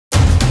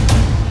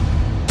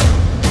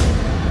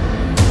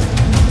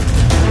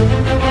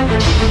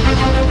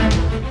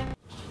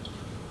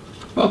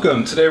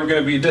Welcome. Today we're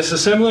going to be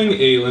disassembling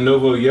a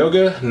Lenovo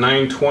Yoga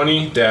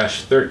 920-13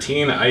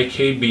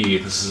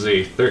 IKB. This is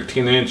a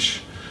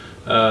 13-inch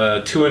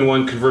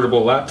 2-in-1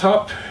 convertible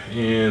laptop,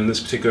 and this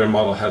particular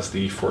model has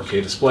the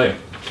 4K display.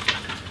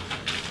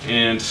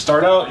 And to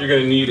start out, you're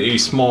going to need a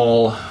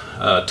small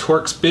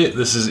Torx bit.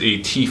 This is a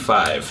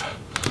T5.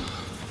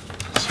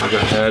 So I'll go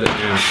ahead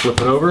and flip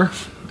it over,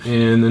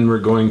 and then we're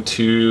going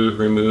to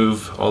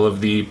remove all of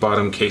the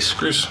bottom case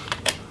screws.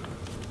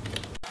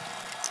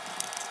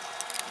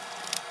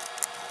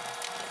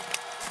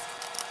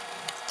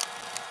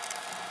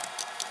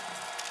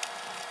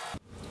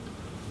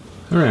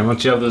 Alright,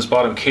 once you have those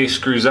bottom case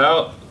screws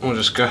out, we'll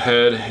just go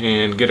ahead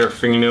and get our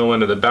fingernail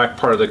into the back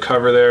part of the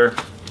cover there,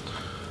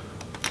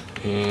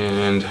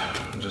 and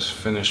just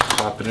finish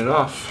popping it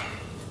off.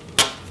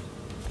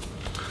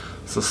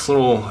 It's this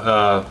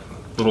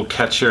little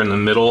catch here in the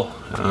middle.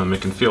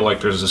 It can feel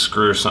like there's a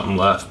screw or something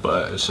left,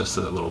 but it's just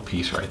a little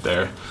piece right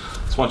there.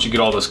 So once you get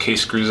all those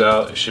case screws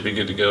out, it should be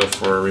good to go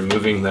for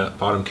removing that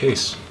bottom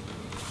case.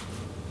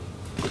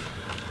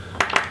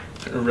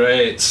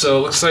 Right, so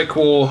it looks like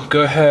we'll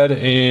go ahead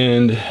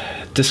and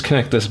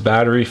disconnect this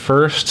battery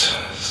first,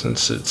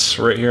 since it's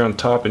right here on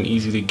top and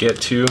easy to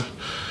get to.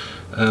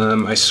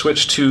 I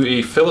switched to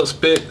a Phillips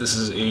bit. This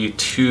is a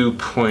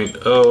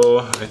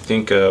 2.0. I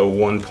think a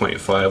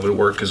 1.5 would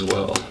work as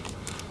well.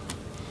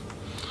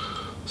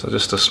 So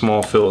just a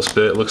small Phillips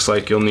bit. Looks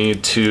like you'll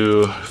need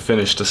to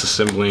finish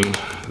disassembling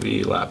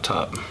the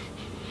laptop.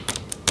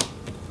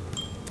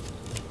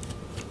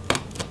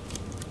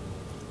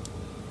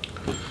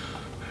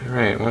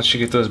 Alright, once you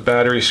get those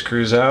battery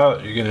screws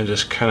out, you're going to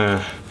just kind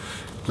of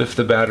lift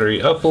the battery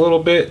up a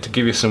little bit to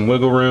give you some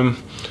wiggle room,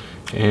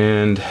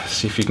 and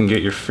see if you can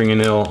get your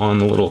fingernail on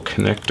the little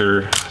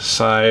connector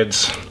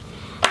sides.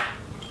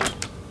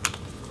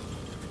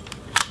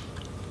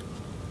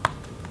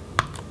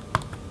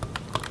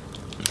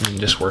 And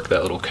just work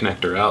that little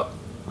connector out.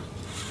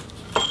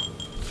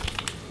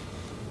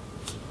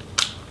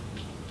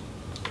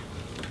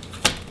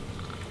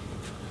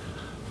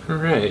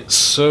 Alright,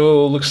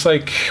 so looks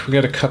like we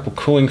got a couple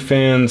cooling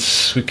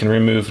fans we can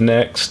remove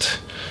next.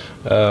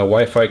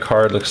 Wi-Fi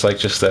card looks like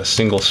just that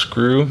single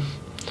screw.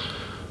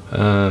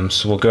 So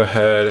we'll go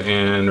ahead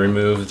and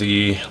remove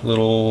the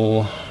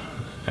little,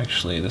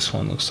 actually this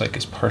one looks like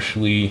it's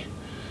partially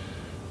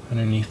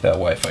underneath that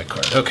Wi-Fi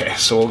card. Okay,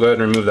 so we'll go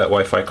ahead and remove that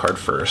Wi-Fi card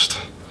first.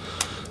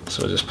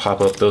 So we'll just pop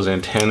up those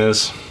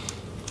antennas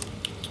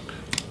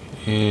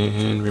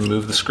and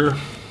remove the screw.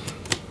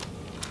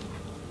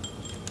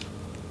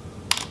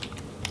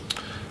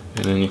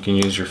 And then you can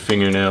use your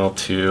fingernail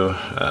to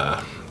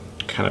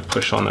kind of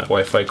push on that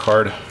Wi-Fi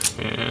card,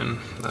 and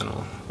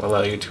that'll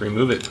allow you to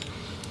remove it.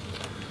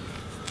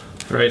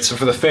 Alright, so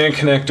for the fan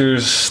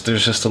connectors,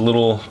 there's just a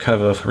little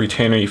kind of a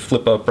retainer you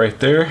flip up right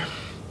there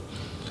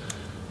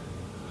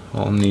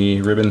on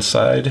the ribbon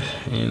side,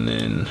 and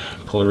then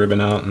pull a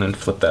ribbon out and then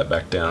flip that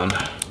back down.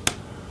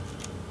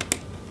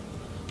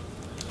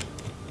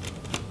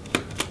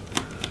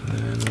 And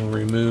then we'll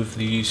remove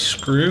the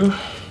screw.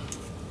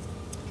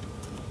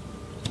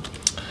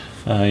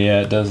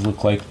 Yeah, it does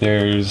look like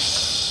there's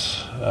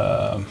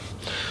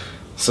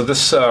so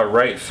this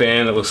right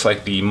fan, it looks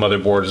like the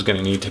motherboard is going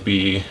to need to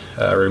be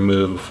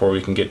removed before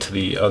we can get to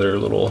the other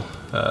little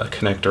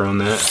connector on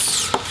that.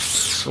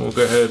 So we'll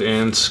go ahead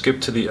and skip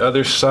to the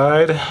other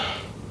side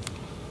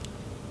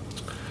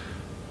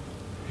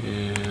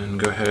and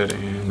go ahead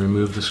and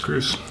remove the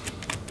screws.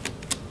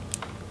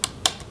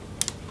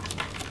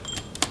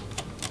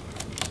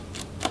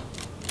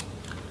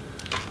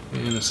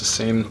 And it's the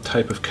same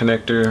type of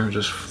connector,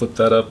 just flip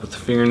that up with the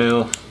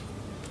fingernail.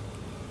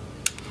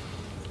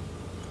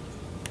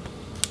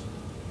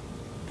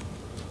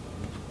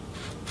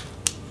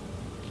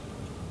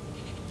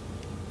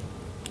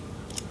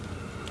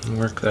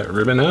 Work that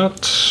ribbon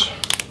out.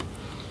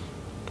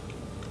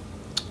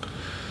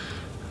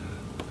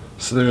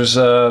 So there's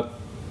a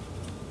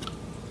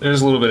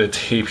little bit of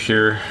tape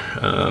here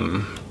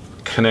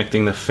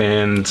connecting the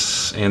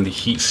fans and the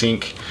heat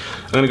sink.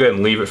 I'm going to go ahead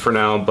and leave it for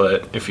now,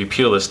 but if you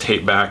peel this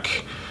tape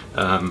back,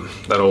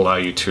 that'll allow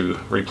you to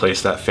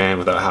replace that fan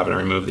without having to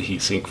remove the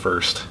heatsink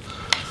first.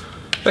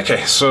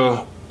 Okay,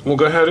 so we'll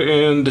go ahead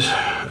and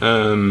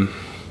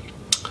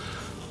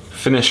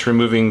finish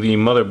removing the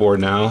motherboard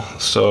now.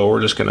 So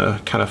we're just going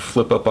to kind of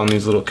flip up on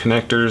these little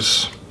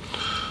connectors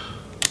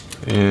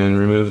and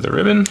remove the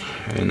ribbon,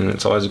 and then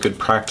it's always a good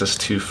practice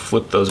to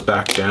flip those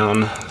back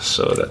down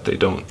so that they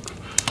don't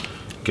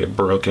get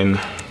broken.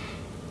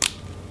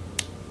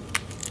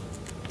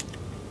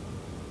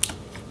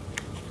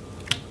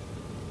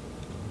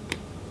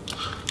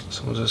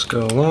 So we'll just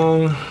go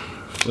along,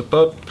 flip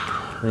up,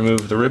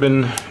 remove the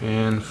ribbon,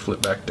 and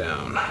flip back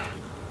down.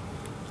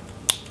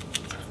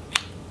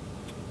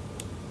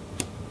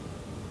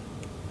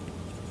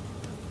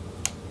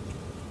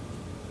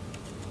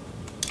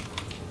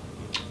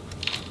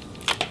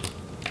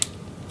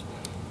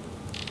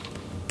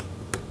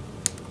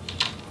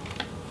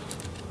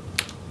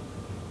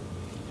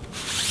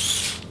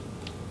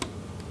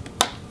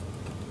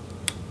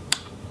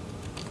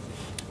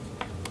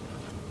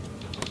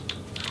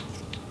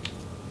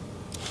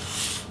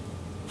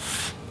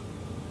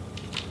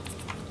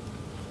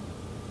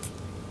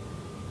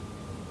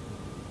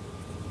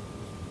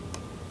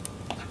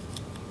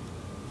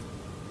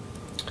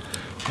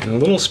 And a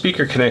little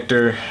speaker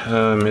connector,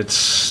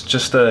 it's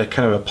just a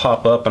kind of a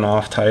pop up and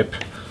off type.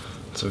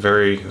 It's a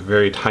very,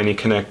 very tiny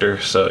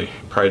connector, so you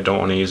probably don't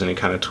want to use any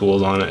kind of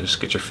tools on it. Just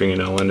get your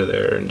fingernail under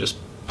there and just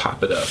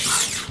pop it up.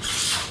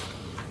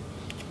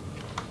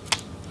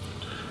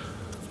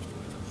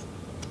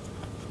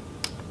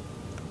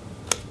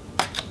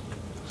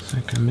 I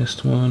think I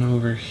missed one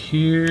over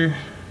here.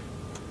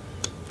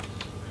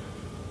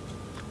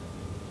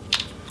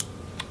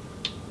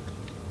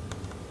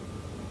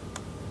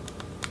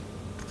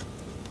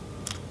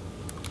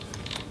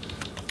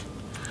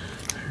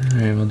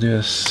 Alright, we'll do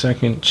a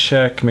second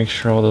check, make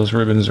sure all those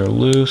ribbons are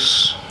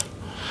loose.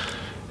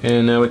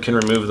 And now we can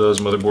remove those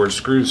motherboard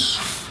screws.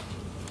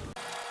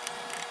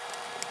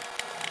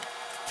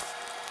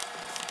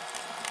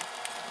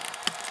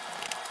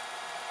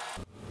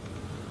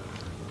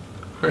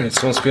 Alright,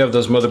 so once we have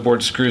those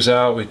motherboard screws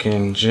out, we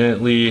can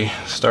gently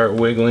start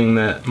wiggling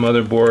that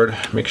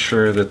motherboard, make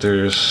sure that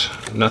there's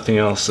nothing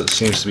else that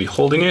seems to be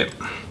holding it.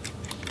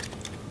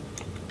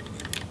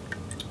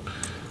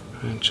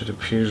 Which it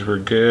appears we're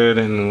good,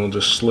 and then we'll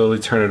just slowly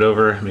turn it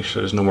over, make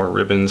sure there's no more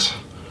ribbons.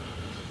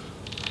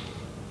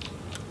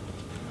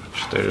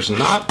 Which there's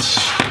not.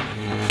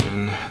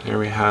 And there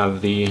we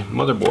have the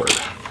motherboard.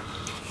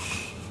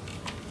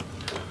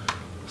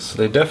 So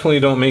they definitely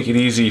don't make it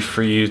easy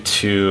for you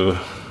to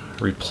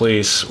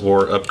replace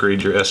or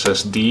upgrade your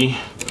SSD.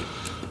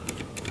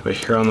 But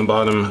here on the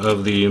bottom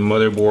of the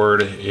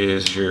motherboard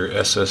is your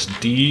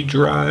SSD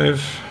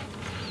drive.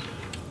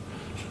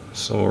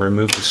 So we'll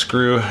remove the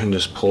screw and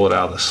just pull it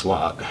out of the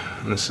slot.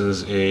 And this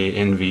is a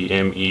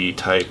NVMe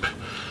type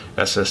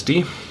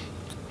SSD.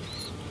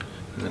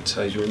 And that's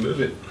how you remove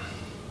it.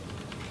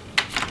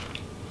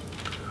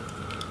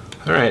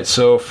 Alright,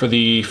 so for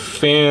the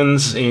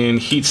fans and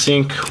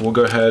heatsink, we'll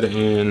go ahead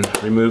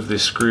and remove the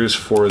screws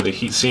for the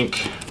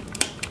heatsink.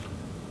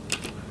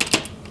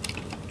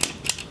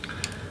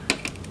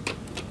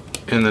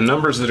 And the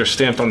numbers that are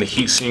stamped on the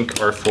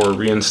heatsink are for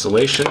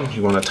reinstallation.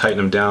 You want to tighten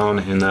them down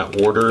in that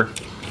order.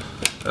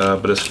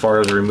 But as far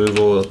as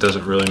removal, it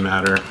doesn't really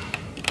matter.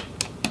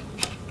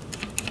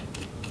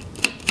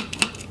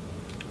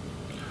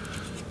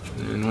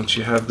 And once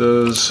you have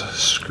those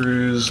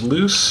screws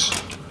loose,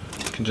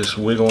 you can just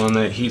wiggle on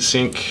that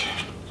heatsink.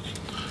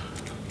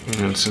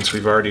 And since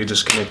we've already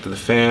disconnected the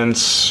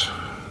fans,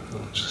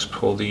 I'll just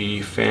pull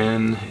the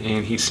fan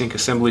and heatsink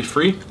assembly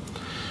free.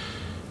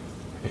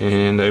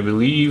 And I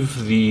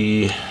believe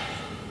the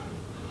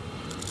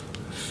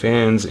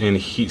fans and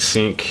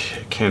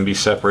heatsink can be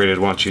separated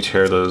once you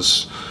tear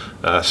those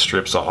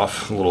strips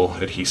off, little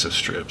adhesive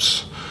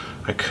strips.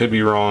 I could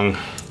be wrong.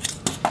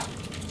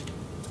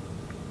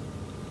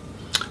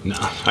 No,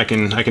 I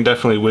can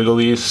definitely wiggle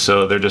these,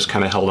 so they're just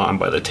kind of held on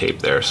by the tape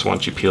there. So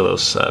once you peel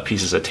those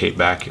pieces of tape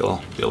back,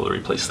 you'll be able to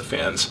replace the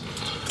fans.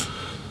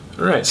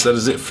 Alright, so that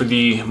is it for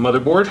the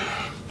motherboard.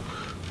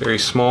 Very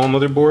small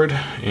motherboard,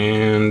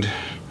 and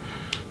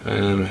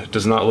it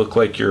does not look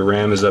like your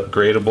RAM is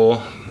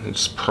upgradable.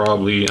 It's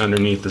probably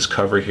underneath this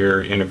cover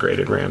here,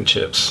 integrated RAM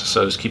chips,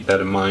 so just keep that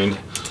in mind.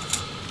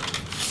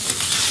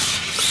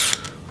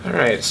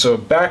 Alright, so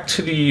back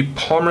to the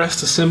palm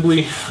rest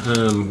assembly.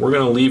 We're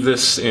going to leave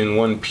this in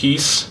one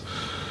piece,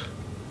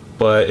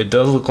 but it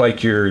does look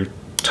like your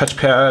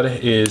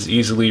touchpad is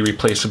easily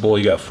replaceable.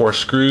 You got 4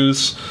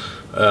 screws.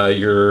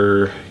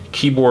 Your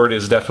keyboard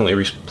is definitely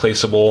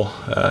replaceable.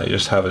 You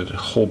just have a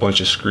whole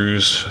bunch of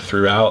screws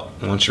throughout.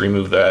 And once you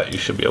remove that, you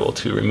should be able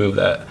to remove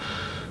that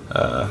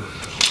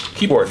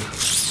keyboard.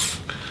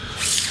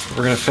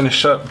 We're going to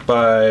finish up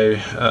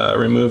by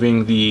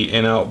removing the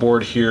in-out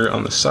board here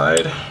on the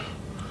side.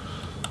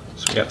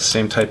 So we got the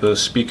same type of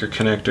speaker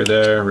connector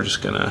there. We're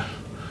just going to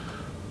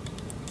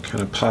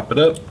kind of pop it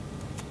up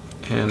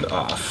and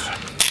off.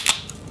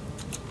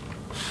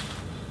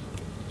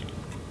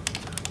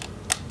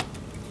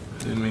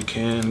 Then we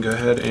can go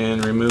ahead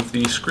and remove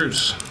the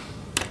screws.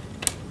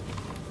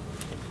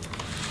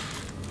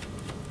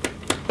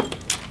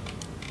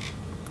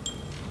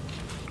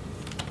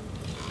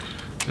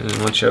 And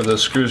once you have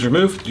those screws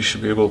removed, you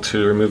should be able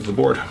to remove the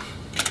board.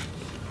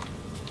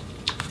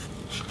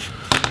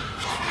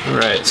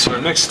 Alright, so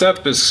our next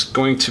step is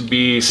going to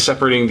be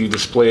separating the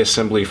display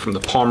assembly from the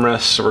palm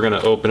rest. So we're going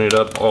to open it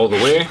up all the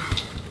way.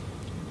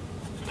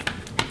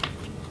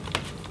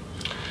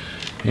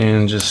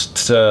 And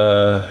just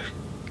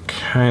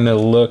kind of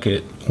look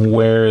at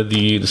where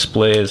the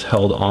display is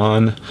held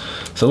on.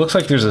 So it looks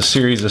like there's a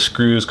series of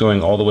screws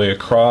going all the way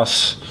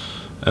across,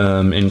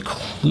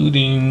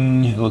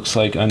 including, it looks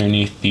like,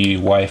 underneath the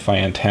Wi-Fi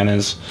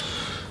antennas.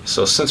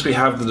 So since we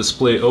have the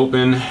display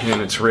open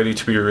and it's ready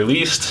to be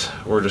released,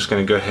 we're just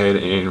going to go ahead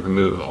and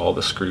remove all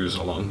the screws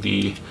along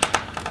the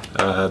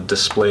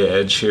display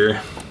edge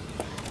here.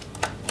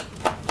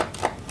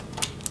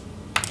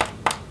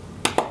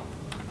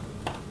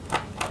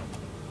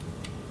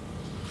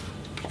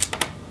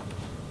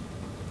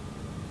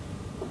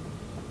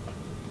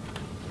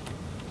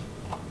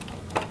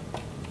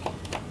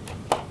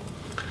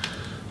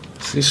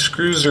 So these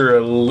screws are a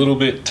little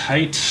bit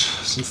tight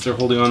since they're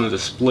holding on the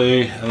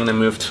display. I'm going to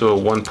move to a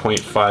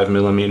 1.5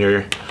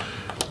 millimeter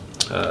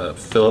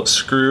Phillips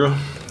screw.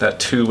 That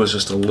tube was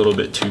just a little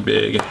bit too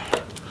big.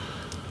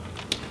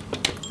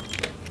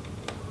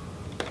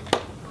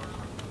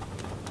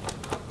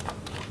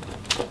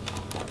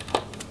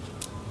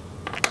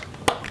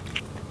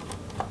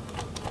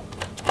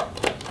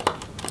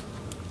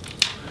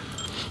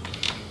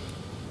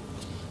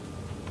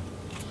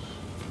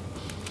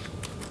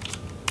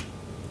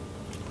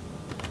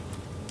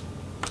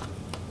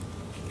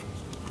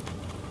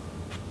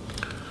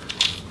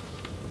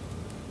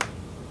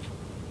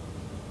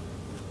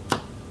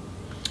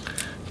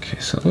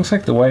 So it looks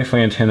like the Wi-Fi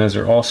antennas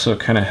are also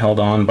kind of held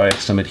on by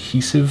some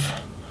adhesive.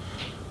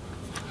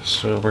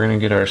 So we're going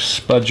to get our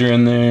spudger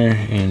in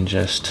there and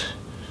just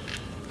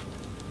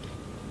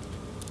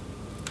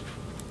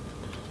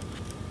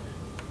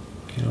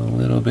get a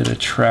little bit of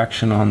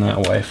traction on that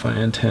Wi-Fi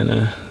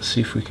antenna. See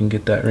if we can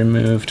get that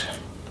removed.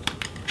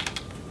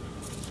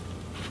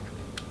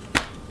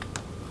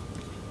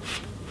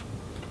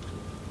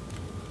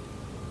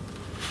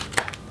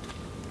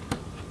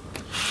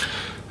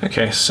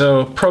 Okay,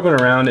 so probing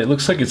around, it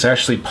looks like it's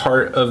actually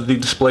part of the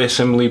display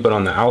assembly, but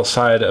on the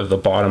outside of the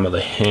bottom of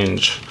the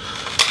hinge.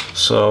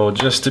 So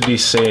just to be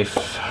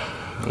safe,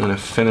 I'm going to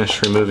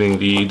finish removing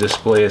the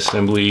display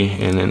assembly,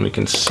 and then we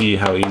can see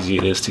how easy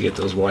it is to get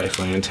those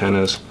Wi-Fi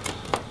antennas.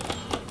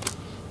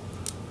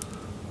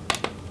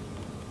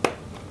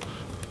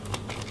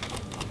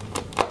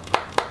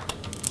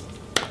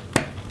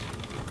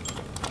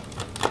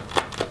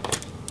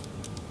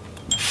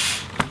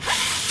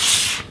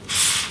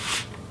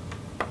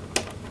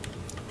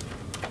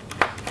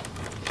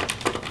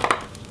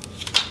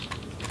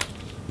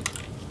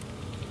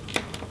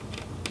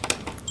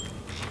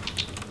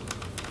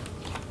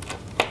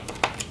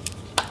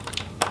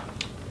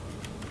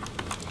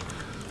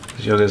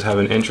 You guys have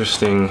an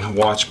interesting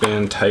watch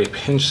band type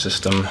hinge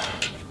system.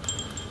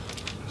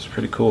 It's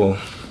pretty cool.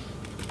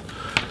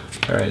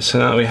 Alright, so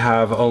now that we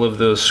have all of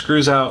those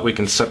screws out, we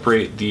can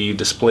separate the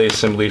display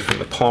assembly from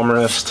the palm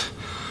rest.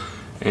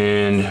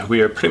 And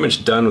we are pretty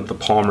much done with the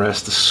palm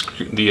rest.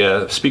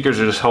 The speakers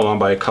are just held on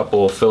by a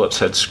couple Phillips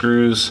head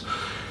screws.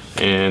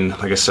 And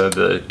like I said,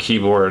 the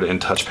keyboard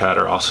and touchpad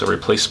are also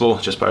replaceable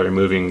just by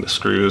removing the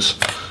screws.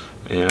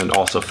 And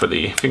also for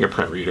the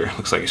fingerprint reader,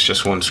 looks like it's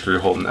just one screw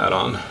holding that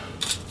on.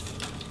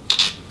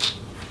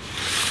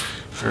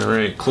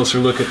 Alright, closer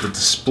look at the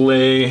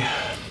display.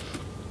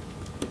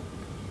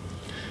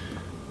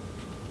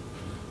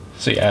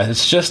 So yeah,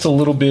 it's just a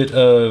little bit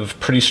of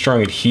pretty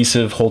strong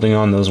adhesive holding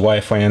on those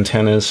Wi-Fi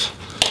antennas.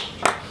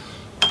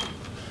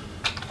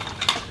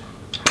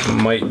 It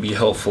might be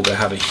helpful to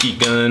have a heat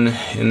gun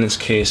in this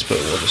case, but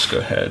we'll just go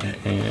ahead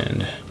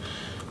and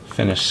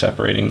finish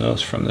separating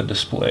those from the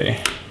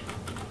display.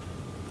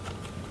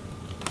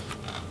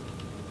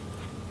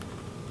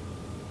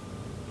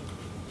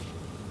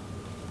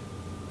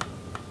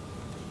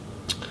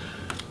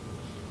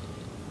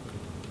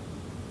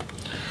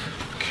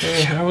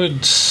 Okay, I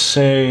would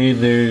say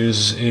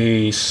there's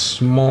a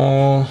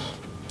small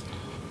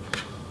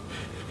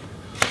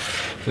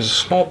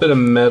bit of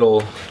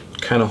metal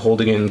kind of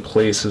holding it in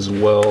place as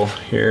well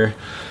here.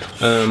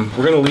 We're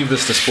going to leave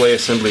this display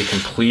assembly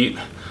complete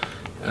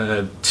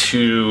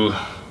to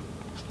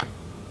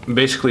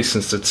basically,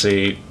 since it's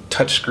a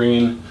touch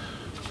screen,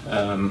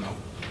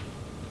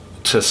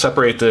 to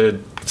separate the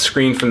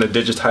screen from the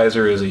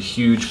digitizer is a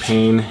huge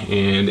pain,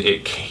 and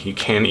you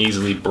can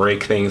easily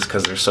break things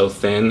because they're so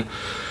thin.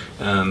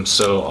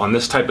 So on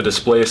this type of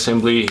display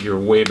assembly, you're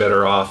way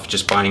better off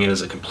just buying it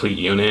as a complete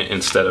unit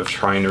instead of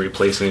trying to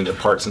replace any of the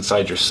parts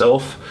inside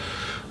yourself,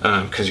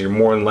 because you're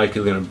more than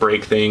likely going to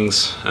break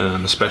things,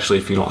 especially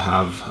if you don't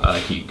have a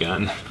heat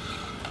gun.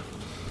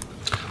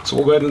 So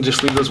we'll go ahead and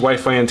just leave those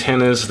Wi-Fi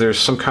antennas. There's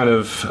some kind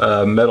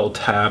of metal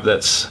tab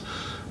that's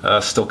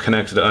still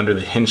connected under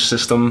the hinge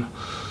system,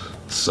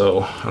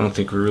 so I don't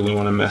think we really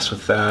want to mess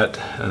with that.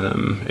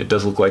 It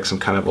does look like some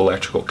kind of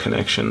electrical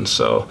connection,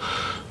 so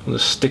we'll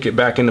just stick it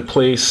back into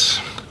place.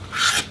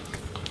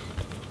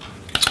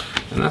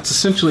 And that's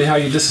essentially how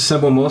you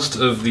disassemble most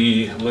of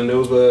the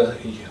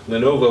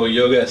Lenovo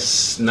Yoga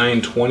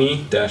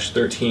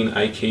 920-13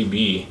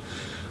 IKB.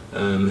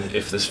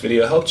 If this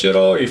video helped you at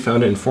all or you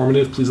found it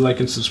informative, please like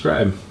and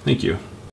subscribe. Thank you.